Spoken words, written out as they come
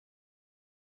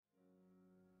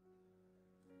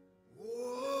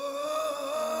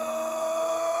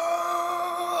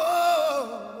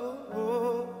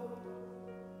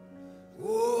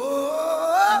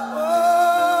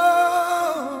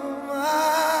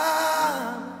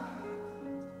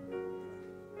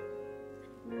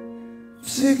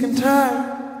sick and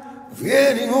tired of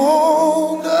getting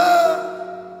older.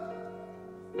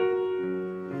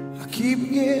 I keep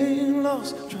getting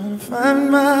lost, trying to find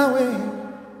my way,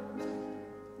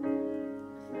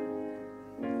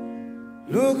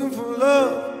 looking for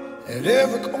love at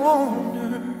every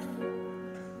corner,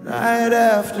 night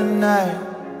after night,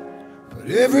 but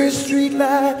every street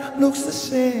light looks the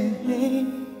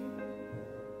same.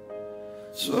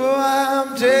 So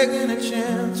I'm taking a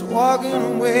chance, walking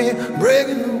away,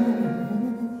 breaking the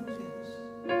rules.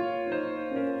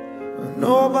 But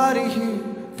nobody here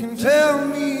can tell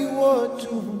me what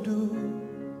to do.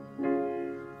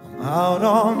 I'm out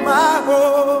on my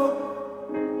road,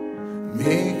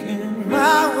 making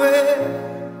my way,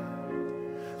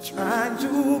 trying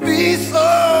to be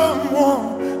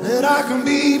someone that I can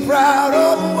be proud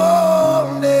of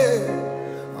one day.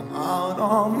 I'm out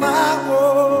on my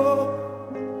road,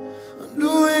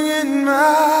 doing it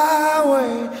my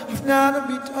way. I've gotta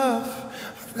be tough,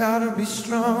 I've gotta be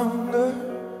stronger.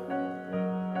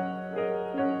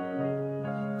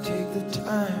 Take the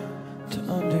time to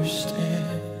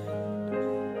understand,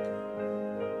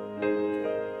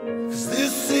 'cause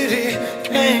this city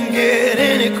can't get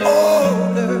any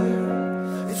colder.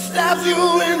 It stabs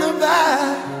you in the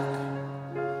back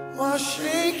while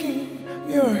shaking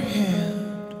your hand.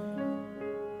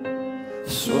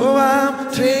 So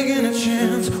I'm taking a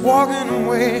chance, walking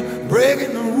away,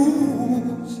 breaking the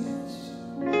rules, yes.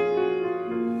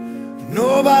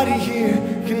 Nobody here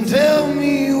can tell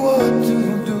me what to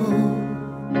do.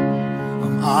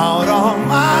 I'm out on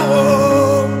my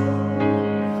own,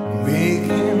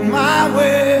 making my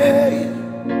way,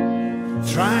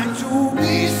 trying to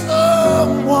be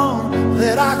someone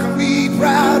that I can be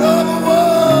proud of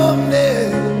one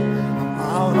day. I'm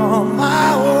out on my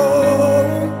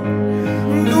own,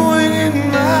 doing it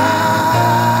my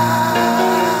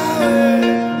way.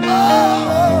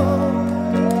 Oh.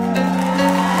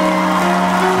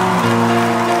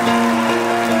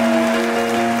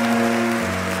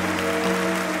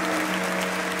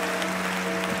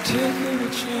 Taking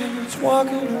a chance,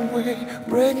 walking away,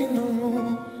 breaking the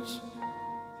rules.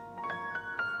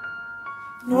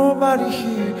 Nobody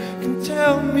here can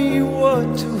tell me what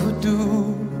to do.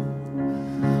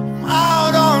 I'm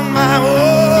out on my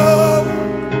own,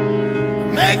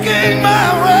 making my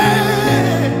way.